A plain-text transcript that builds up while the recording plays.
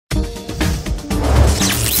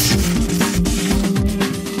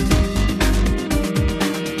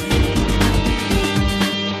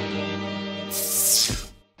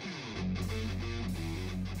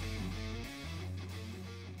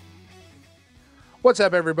What's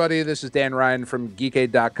up, everybody? This is Dan Ryan from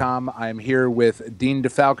Geekade.com. I'm here with Dean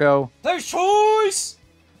DeFalco. Players Choice!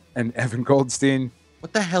 And Evan Goldstein.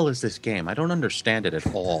 What the hell is this game? I don't understand it at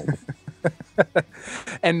all.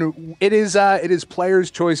 And it is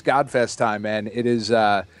Players Choice Godfest time, man. It is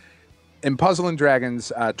in Puzzle and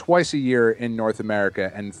Dragons twice a year in North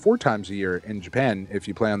America and 4 times a year in Japan if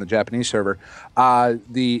you play on the Japanese server.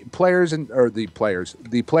 The players of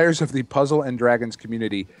the Puzzle and Dragons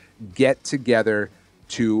community get together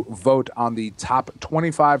to vote on the top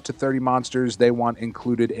 25 to 30 monsters they want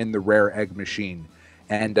included in the rare egg machine.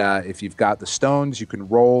 And if you've got the stones, you can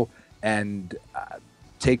roll and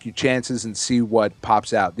take your chances and see what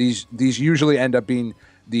pops out. These usually end up being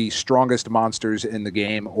the strongest monsters in the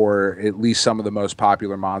game, or at least some of the most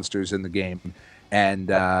popular monsters in the game.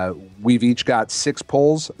 And we've each got 6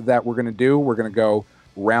 polls that we're going to do. We're going to go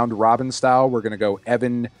round robin style. We're going to go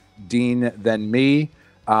Evan, Dean, then me.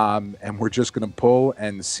 And we're just going to pull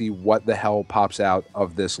and see what the hell pops out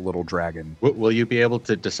of this little dragon. Will you be able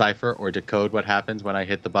to decipher or decode what happens when I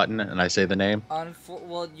hit the button and I say the name?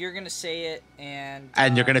 Well, you're going to say it, and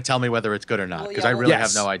you're going to tell me whether it's good or not, because I really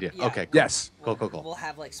have no idea. Yeah. Okay, cool. Yes. Cool. We'll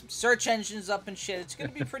have like some search engines up and shit. It's going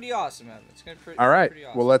to be pretty awesome, man. It's going to be All right. pretty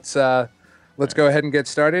awesome. Well, let's go ahead and get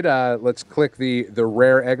started. Let's click the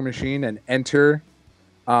rare egg machine and enter.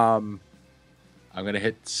 I'm going to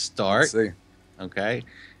hit start. Let's see. Okay.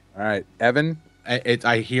 All right, Evan.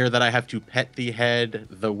 I hear that I have to pet the head,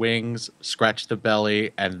 the wings, scratch the belly,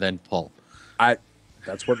 and then pull.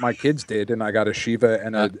 That's what my kids did, and I got a Shiva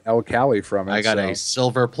and a El Cali from it. I got a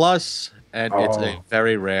silver plus, and it's a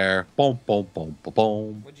very rare. Boom, boom, boom, boom,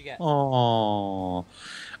 boom. What'd you get? Oh,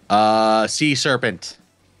 sea serpent.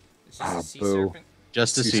 It's just a sea boo. serpent.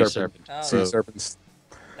 Just a sea serpent. Oh. Sea serpents.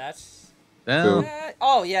 That's. No.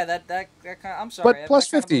 Oh yeah, that kind of, I'm sorry. But plus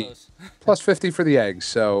that kinda 50. blows. Plus 50 for the eggs.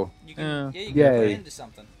 So You can, you can Yay. put it into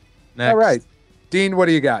something. Next. all right, Dean, what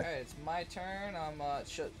do you All got? right, it's my turn.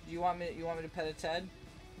 You want me to pet its head?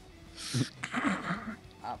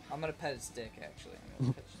 I'm gonna pet its dick, actually. I'm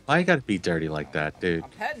gonna pet its Why you gotta be dirty like that, dude? I'm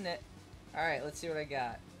petting it. All right, let's see what I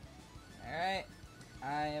got. All right,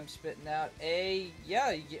 I am spitting out you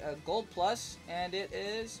get a gold plus, and it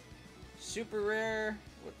is super rare.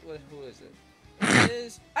 Who is it? It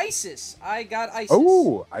is Isis. I got Isis.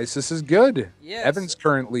 Oh, Isis is good. Yes. Evan's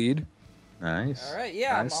current lead. Nice. All right,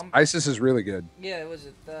 yeah. Nice. Isis is really good. Yeah, was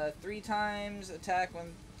it 3 times attack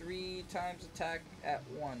when 3 times attack at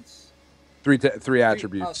once? Three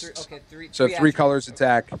attributes. Three. So three 3 colors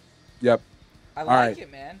attack. Yep. I All like right.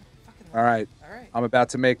 it, man. Fucking All right. All right. I'm about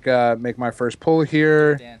to make my first pull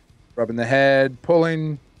here. Dan. Rubbing the head,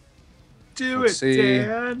 pulling. Let's see.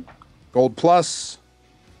 Dan. Gold plus.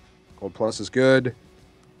 Gold plus is good.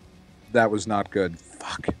 That was not good.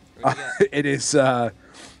 Fuck. What do you It is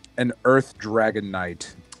an Earth Dragon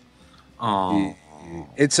Knight. Oh.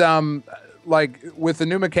 It's like with the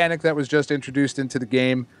new mechanic that was just introduced into the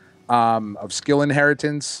game of skill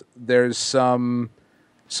inheritance. There's some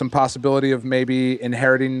possibility of maybe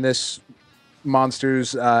inheriting this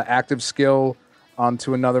monster's active skill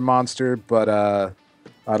onto another monster, but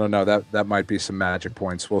I don't know. That might be some magic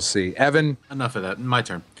points. We'll see. Evan. Enough of that. My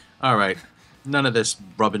turn. All right. None of this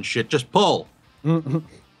rubbing shit. Just pull.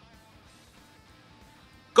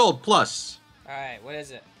 Gold plus. All right, what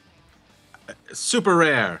is it? Super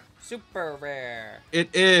rare. Super rare.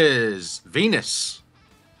 It is Venus.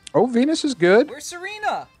 Oh, Venus is good. Where's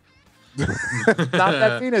Serena? Not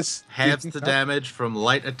that Venus. Halves the damage from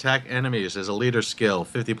light attack enemies as a leader skill.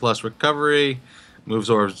 50 plus recovery.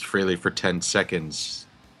 Moves orbs freely for 10 seconds.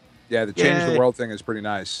 Yeah, the change Yay. the world thing is pretty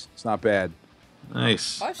nice. It's not bad.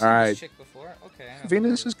 Nice. Oh, I've seen All right. this chick before. Okay. I know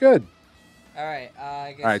Venus who it is good. All right.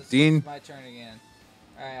 I guess All right, this Dean. is my turn again.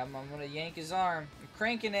 All right, I'm gonna yank his arm. I'm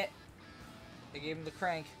cranking it. I gave him the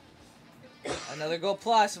crank. Another gold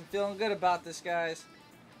plus. I'm feeling good about this, guys.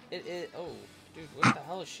 Oh, dude, what the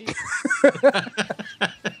hell is she?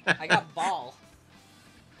 I got ball.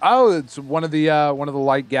 Oh, it's one of the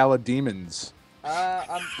light gala demons.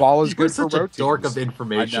 Ball is You're good for such a rotates. dork of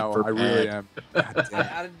information. I know, for I really Pat. am. God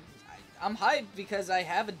damn it. I'm hyped because I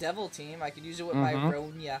have a devil team. I could use it with my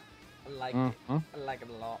Ronya. I like it. I like it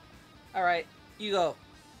a lot. All right, you go.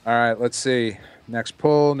 All right, let's see. Next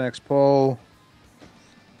pull. All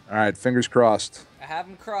right, fingers crossed. I have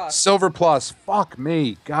him crossed. Silver plus. Fuck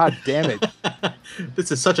me. God damn it.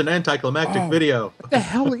 This is such an anticlimactic video. What the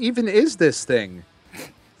hell even is this thing?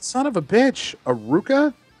 Son of a bitch.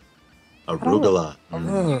 Aruka? Arugula.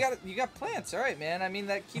 You got plants. All right, man. I mean,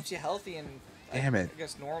 that keeps you healthy and Damn it. I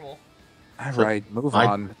guess normal. All So right, move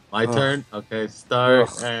on. My turn. Okay,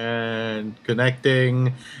 start and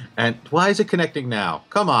connecting. And why is it connecting now?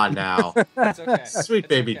 Come on now. It's okay. Sweet It's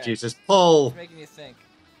baby okay. Jesus. Pull. It's making you think.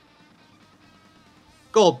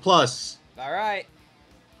 Gold plus. All right.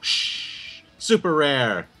 Shh. Super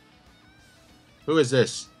rare. Who is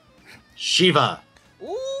this? Shiva.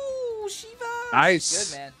 Ooh, Shiva. Nice. She's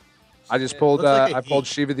good, man. I just She's pulled. Looks like a I pulled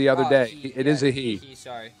he. Shiva the other day. It is a he.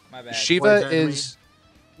 Sorry, my bad. Shiva Poison enemy. is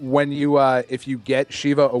when you if you get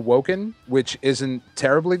Shiva awoken, which isn't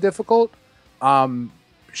terribly difficult.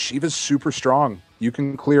 Shiva's super strong. You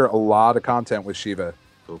can clear a lot of content with Shiva.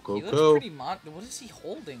 Cool. He looks pretty What is he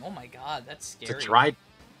holding? Oh my god, that's scary. It's a trident.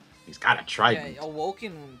 He's got a trident. Yeah,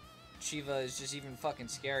 awoken Shiva is just even fucking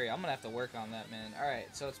scary. I'm gonna have to work on that, man. All right,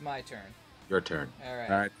 so it's my turn. Your turn. All right.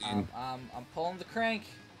 All right, Dean. I'm pulling the crank.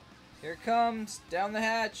 Here it comes down the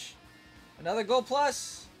hatch. Another gold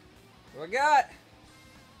plus. What do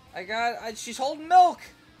I got? She's holding milk.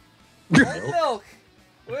 Holding milk.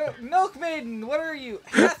 Milk maiden. What are you?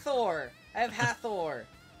 Hathor. I have Hathor.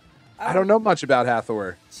 I don't know much about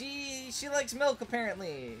Hathor. She likes milk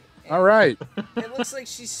apparently. And All right. It looks like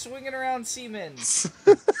she's swinging around semen.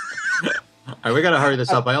 All right, we gotta hurry this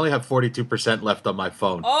up. I only have 42% left on my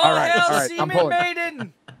phone. Oh, All right, hell, all right, I'm semen pulling.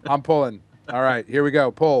 maiden. I'm pulling. All right, here we go.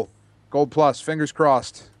 Pull. Gold plus. Fingers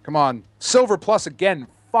crossed. Come on. Silver plus again.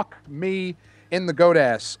 Fuck me in the goat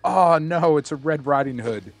ass. Oh, no. It's a Red Riding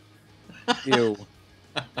Hood. Ew.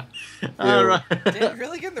 All right. Dude, you're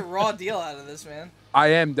really getting the raw deal out of this, man. I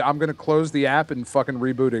am. I'm going to close the app and fucking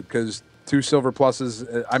reboot it because 2 silver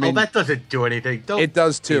pluses. I mean, that doesn't do anything. Don't it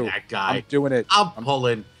does be too. that guy. I'm doing it. I'm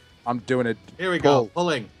pulling. I'm doing it. Here we Pull. go.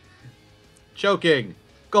 Pulling. Choking.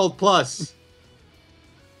 Gold plus.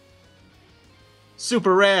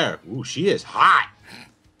 Super rare. Ooh, she is hot.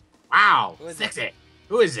 Wow. Who is Sexy.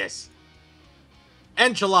 Who is this?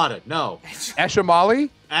 Enchilada. No. Ashamali?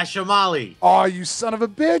 Ashamali. Oh, you son of a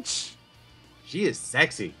bitch. She is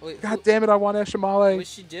sexy. Wait, God damn it. I want What Ashamali. does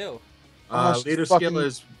she do? she's Leader fucking- skill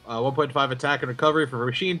is 1.5 attack and recovery for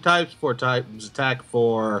machine types, 4 times attack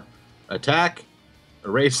for attack,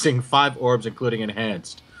 erasing 5 orbs, including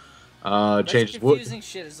enhanced. That's Changes wood. confusing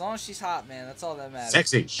shit. As long as she's hot, man, that's all that matters.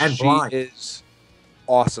 Sexy and She blind. is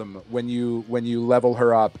awesome. When you level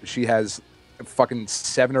her up, she has fucking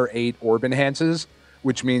 7 or 8 orb enhances,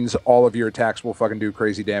 which means all of your attacks will fucking do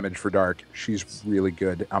crazy damage for dark. She's really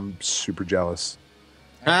good. I'm super jealous.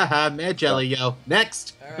 Haha, mad jelly, yo.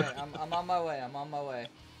 Next. All right, I'm on my way. I'm on my way.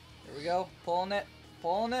 Here we go. Pulling it.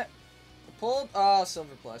 Pulling it. Pulled. Oh,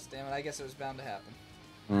 silver plus. Damn it. I guess it was bound to happen.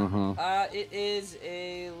 Mm-hmm. It is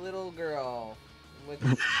a little girl with.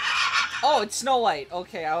 Oh, it's Snow White.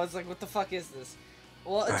 Okay, I was like, what the fuck is this?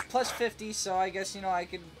 Well, it's plus 50, so I guess I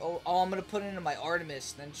could. Oh, I'm gonna put it into my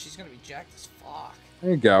Artemis. Then she's gonna be jacked as fuck.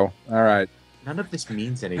 There you go. All right. None of this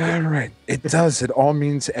means All anything. right. It does. It all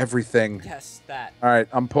means everything. Yes, that. All right.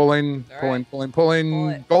 I'm pulling, All pulling, right. pulling, Pull pulling.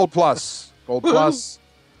 it. Gold plus. Gold plus.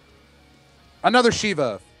 Another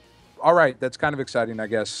Shiva. All right. That's kind of exciting, I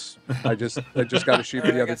guess. I just got a Shiva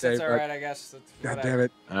Alright, the I other guess day. that's but- alright. I guess. That's God whatever. damn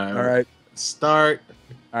it. All All right. Start.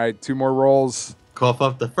 All right. 2 more rolls. Cough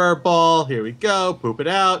up the fur ball. Here we go. Poop it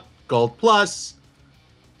out. Gold plus.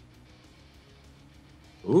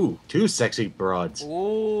 Ooh, 2 sexy broads.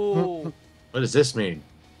 Ooh. What does this mean?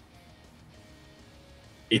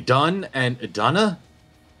 Idun and Iduna?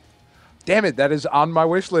 Damn it. That is on my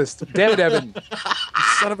wish list. Damn it, Evan. You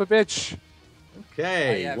son of a bitch. Okay,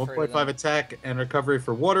 Oh, yeah, I've heard of 1.5 that. attack and recovery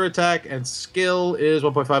for water attack, and skill is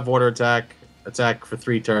 1.5 water attack. Attack for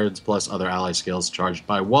 3 turns, plus other ally skills charged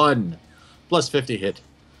by 1. Plus 50 hit.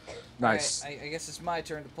 Nice. Alright, I guess it's my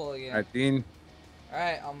turn to pull again. All right, Dean.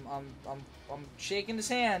 Alright, I'm shaking his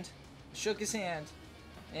hand. Shook his hand.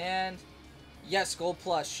 And yes, gold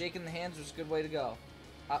plus. Shaking the hands was a good way to go.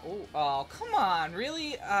 Oh, come on,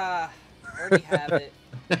 really? I already have it.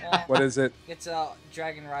 Well, What is it? it's a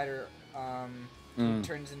Dragon Rider. Who Mm.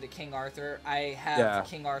 turns into King Arthur. I have Yeah.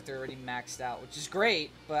 King Arthur already maxed out, which is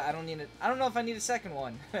great, but I don't need it. I don't know if I need a second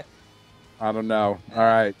one. I don't know. All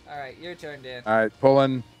right. All right, your turn, Dan. All right.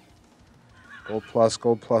 Pulling. Gold plus.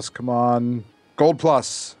 Gold plus. Come on. Gold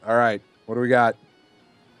plus. All right. What do we got?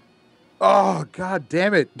 Oh, God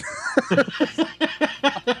damn it.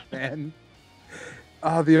 Man.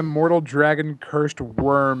 Oh, the immortal dragon cursed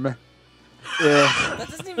worm. Ugh. That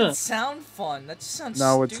doesn't even sound fun. That just sounds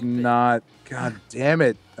No, it's stupid. not. God damn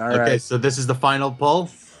it. All right. Okay, so this is the final pull.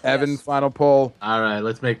 Evan, Yes. final pull. All right,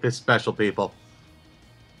 let's make this special, people.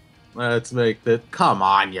 Let's make the. Come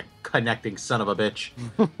on, you connecting son of a bitch.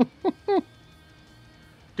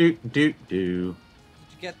 Do. Did you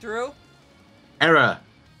get through? Error.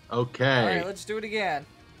 All Okay. right, let's do it again.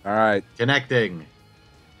 All right. Connecting.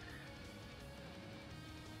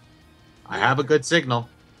 I have a good signal.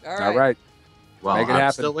 All right. Well, Make it I'm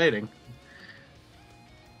happen. still waiting.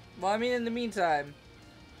 Well, I mean, in the meantime,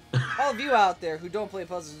 all of you out there who don't play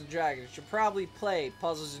Puzzles and Dragons should probably play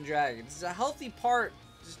Puzzles and Dragons. It's a healthy part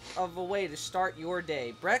of a way to start your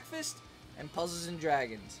day. Breakfast and Puzzles and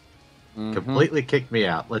Dragons. Mm-hmm. Completely kicked me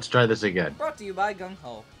out. Let's try this again. Brought to you by Gung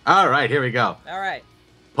Ho. All right, here we go. All right.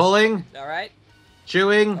 Pulling. All right.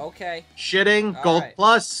 Chewing. Okay. Shitting. All Gold right.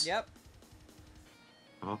 plus. Yep.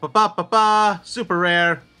 Ba-ba-ba-ba-ba. Super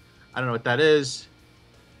rare. I don't know what that is.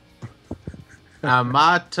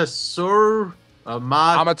 Amatasur.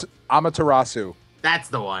 Amaterasu. That's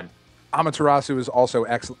the one. Amaterasu is also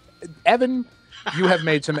excellent. Evan, you have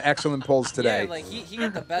made some excellent pulls today. Yeah, like he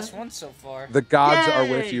got the best one so far. The gods are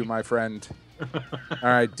Yay! with you, my friend. All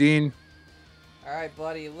right, Dean. All right,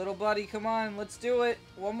 buddy. Little buddy, come on. Let's do it.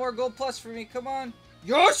 One more gold plus for me. Come on.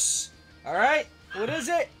 Yes! All right. What is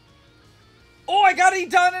it? Oh, I got it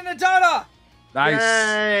done in a donna. Nice.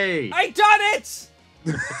 Yay! I done it!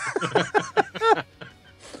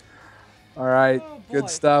 All right, Oh, boy. good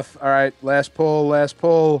stuff. All right, last pull, last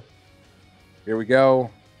pull. Here we go.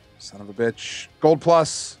 Son of a bitch. Gold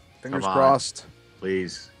plus. Fingers Come on. crossed.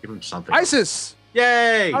 Please give him something. ISIS.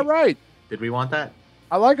 Yay! All right. Did we want that?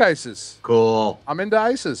 I like ISIS. Cool. I'm into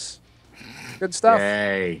ISIS. Good stuff.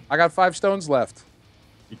 Yay! I got 5 stones left.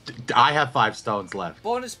 I have 5 stones left.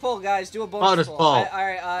 Bonus pull, guys. Do a bonus pull. Pull.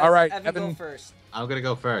 All right, Evan. Evan, go first. I'm gonna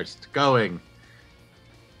go first. Going.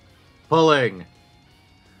 Pulling.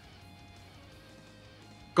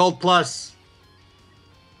 Gold plus.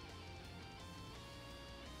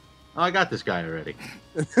 Oh, I got this guy already.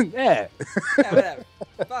 Yeah. Yeah, whatever.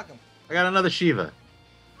 Fuck him. I got another Shiva.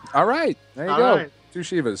 All right. There you All go. right. 2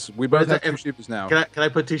 Shivas. We What both is have that? 2 Shivas now. Can I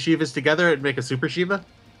put 2 Shivas together and make a Super Shiva?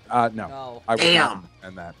 No. No. I would Damn. not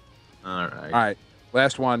and that. All right. All right.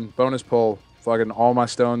 Last one. Bonus pull. Fucking all my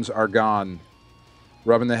stones are gone.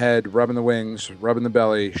 Rubbing the head, rubbing the wings, rubbing the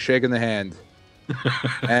belly, shaking the hand.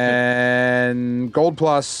 And gold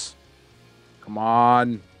plus. Come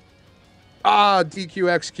on.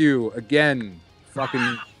 DQXQ. Again.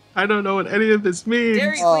 Fucking. I don't know what any of this means.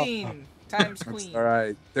 Dairy Oh. Queen times Queen. All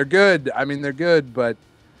right. They're good. I mean, they're good, but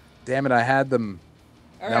damn it, I had them.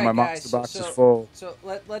 All Now right, my guys. monster box is full. So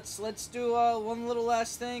let's do one little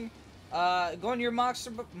last thing. Go into your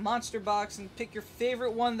monster box and pick your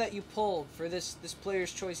favorite one that you pulled for this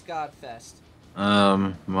Players Choice Godfest.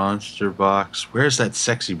 Monster box. Where's that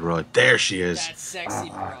sexy broad? There she is. That sexy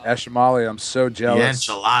bro. Eshamali, I'm so The jealous.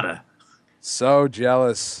 enchilada. So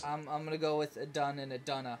jealous. I'm gonna go with a dun and a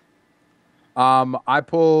dunna. I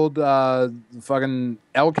pulled fucking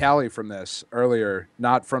El Cali from this earlier,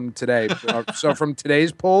 not from today. So from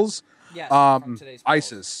today's pulls, Yes. From today's polls.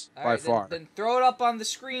 ISIS All by right, far. Then throw it up on the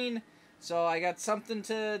screen, so I got something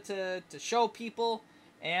to show people,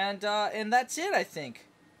 and that's it, I think.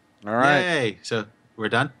 All right, Yay. So we're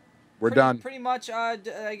done? we're done. Pretty much. I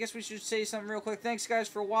guess we should say something real quick. Thanks, guys,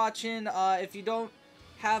 for watching. If you don't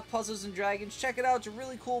have Puzzles and Dragons, check it out. It's a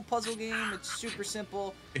really cool puzzle game. It's super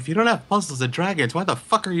simple. If you don't have Puzzles and Dragons, why the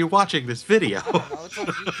fuck are you watching this video? I don't know. It's on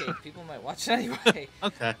Geekade. People might watch it anyway.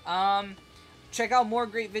 Okay. Check out more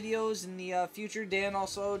great videos in the future. Dan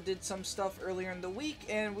also did some stuff earlier in the week,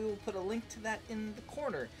 and we will put a link to that in the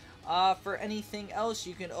corner. For anything else,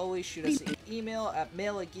 you can always shoot us an email at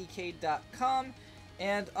mail@geekade.com.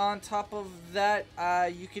 And on top of that,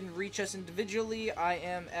 you can reach us individually. I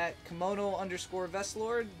am at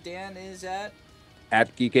Kimono_Vestlord. Dan is at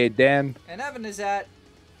Geekade Dan. And Evan is at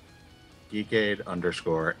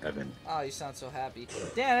Geekade_Evan. Oh, you sound so happy.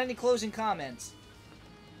 Dan, any closing comments?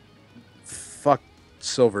 Fuck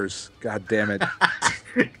Silvers. God damn it.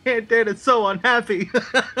 Dan is so unhappy.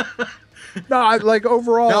 No, like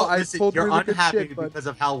overall, No, I listen, pulled you're really good unhappy shit, but because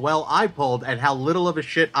of how well I pulled and how little of a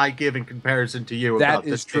shit I give in comparison to you. that about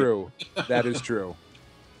is this game. true. That is true.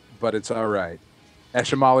 But it's all right.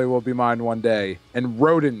 Eshamali will be mine one day. And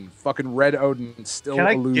Rodin, fucking Red Odin, still Can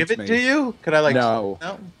I eludes give it me. to you? Can I like? No. No,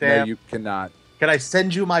 No, damn. you cannot. Can I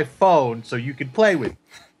send you my phone so you can play with?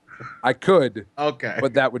 I could, Okay.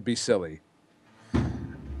 but that would be silly.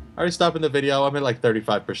 Already stopping the video. I'm at like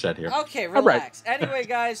 35% here. Okay, All right. relax. Anyway,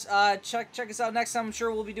 guys, check us out next time. I'm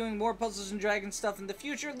sure we'll be doing more Puzzles and Dragons stuff in the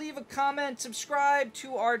future. Leave a comment, subscribe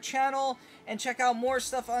to our channel, and check out more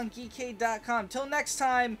stuff on Geekade.com. Till next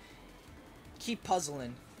time, keep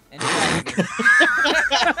puzzling and dragging.